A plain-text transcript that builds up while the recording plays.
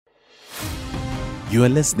You are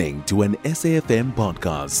listening to an SAFM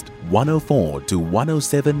podcast, 104 to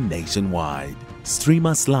 107 nationwide. Stream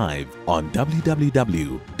us live on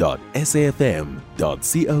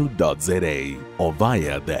www.safm.co.za or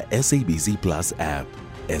via the SABC Plus app.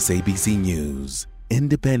 SABC News,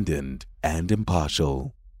 independent and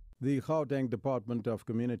impartial. The Gauteng Department of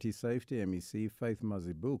Community Safety, MEC, Faith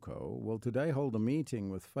Mazibuko, will today hold a meeting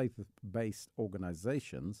with faith-based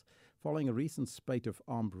organizations following a recent spate of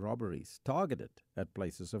armed robberies targeted at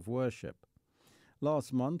places of worship.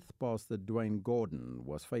 Last month, Pastor Dwayne Gordon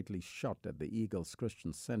was fatally shot at the Eagles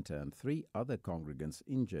Christian Center and 3 other congregants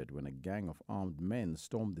injured when a gang of armed men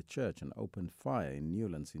stormed the church and opened fire in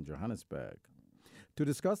Newlands in Johannesburg. To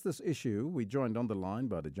discuss this issue, we joined on the line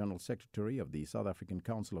by the General Secretary of the South African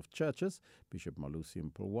Council of Churches, Bishop Malusi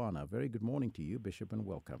Mpumlwana. Very good morning to you, Bishop, and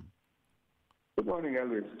welcome. Good morning,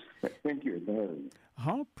 Elvis. Thank you for having me.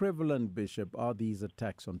 How prevalent, Bishop, are these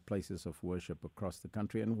attacks on places of worship across the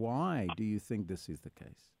country, and why do you think this is the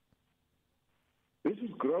case? This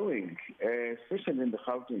is growing, especially in the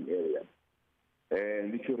Gauteng area.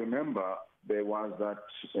 And if you remember, there was that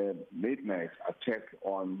midnight attack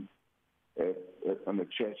on the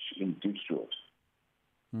church in Detroit.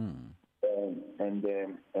 And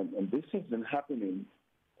this has been happening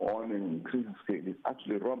on an increasing scale. It's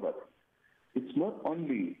actually robbery. It's not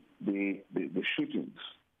only the shootings.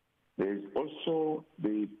 There's also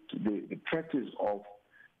the practice of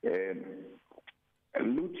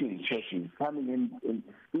looting churches, coming in and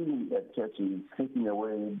stealing at churches, taking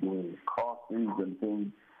away the coffins and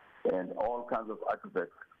things, and all kinds of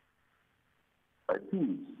artifacts.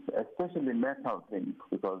 Things, especially metal things,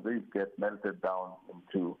 because these get melted down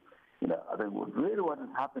into, I think really what is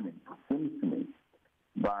happening, it seems to me,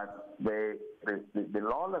 but the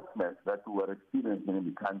lawlessness that we are experiencing in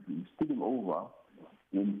the country is spilling over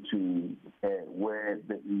into where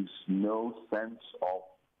there is no sense of,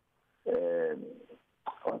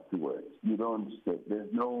 what's the word? There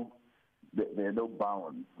are no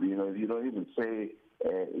bounds. You don't even say,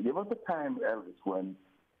 there was a time, Elvis, when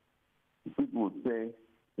people would say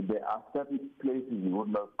there are certain places you would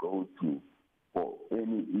not go to for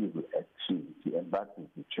any evil activity, and that is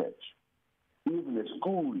the church. Even a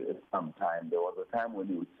school, sometime there was a time when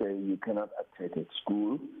you would say you cannot attack a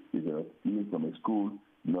school, you cannot steal from a school,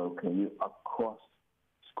 nor can you accost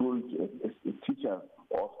school teachers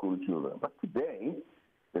or school children. But today,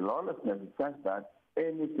 the lawlessness is such that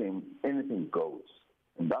anything goes,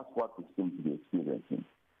 and that's what we seem to be experiencing.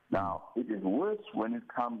 Now, it is worse when it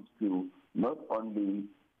comes to not only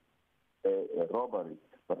a robbery,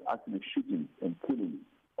 but actually shooting and killing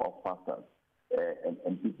of pastors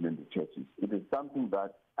and people in the churches. It is something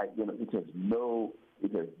that it has no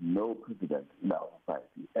precedent in our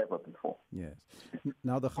society ever before. Yes.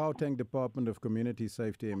 Now, the Gauteng Department of Community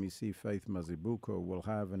Safety, MEC Faith Mazibuko, will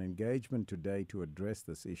have an engagement today to address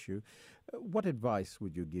this issue. What advice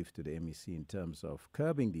would you give to the MEC in terms of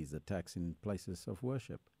curbing these attacks in places of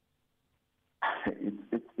worship?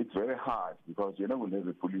 It's very hard because we have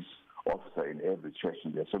a police officer in every church,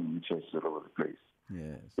 and there are so many churches all over the place.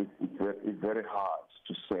 Yes, it's very hard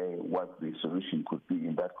to say what the solution could be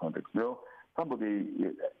in that context. Somebody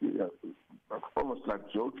almost like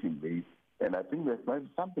jokingly, and I think there's maybe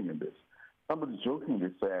something in this. Somebody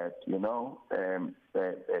jokingly said,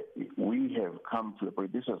 we have come to a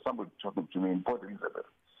point. This was somebody talking to me in Port Elizabeth,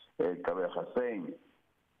 saying,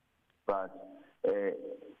 but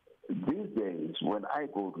these days, when I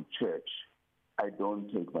go to church, I don't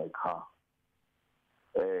take my car.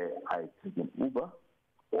 I take an Uber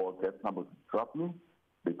or get somebody to drop me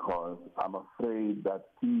because I'm afraid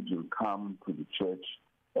that thieves will come to the church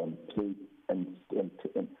and take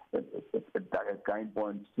at kind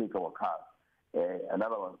point take our cars.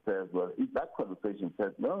 Another one says, well, if that conversation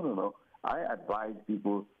says, no, I advise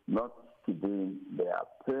people not to bring their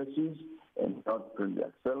purses and not bring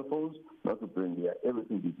their cell phones, not to bring their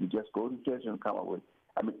everything. You just go to church and come away.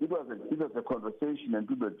 I mean, it was a conversation and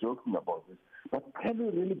people were joking about this. But can we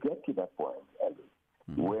really get to that point, Elvis,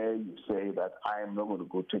 where you say that I am not going to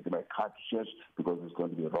go take my car to church because it's going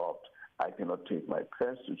to be robbed? I cannot take my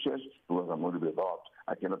purse to church because I'm going to be robbed.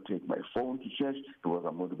 I cannot take my phone to church because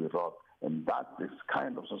I'm going to be robbed. And that's this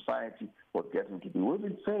kind of society we're getting to be. We've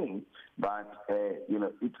been saying that,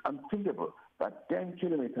 it's unthinkable that 10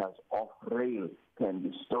 kilometers of rail can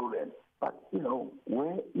be stolen. But,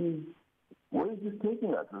 where is this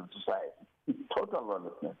taking us as a society? It's total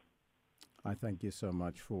lawlessness. I thank you so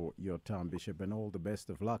much for your time, Bishop, and all the best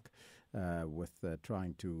of luck with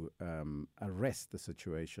trying to arrest the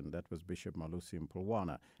situation. That was Bishop Malusi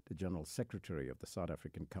Mpumlwana, the General Secretary of the South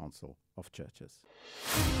African Council of Churches.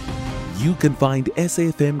 You can find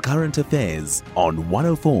SAFM Current Affairs on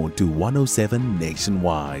 104 to 107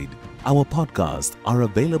 nationwide. Our podcasts are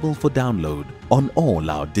available for download on all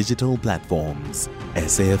our digital platforms.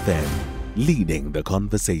 SAFM, leading the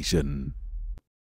conversation.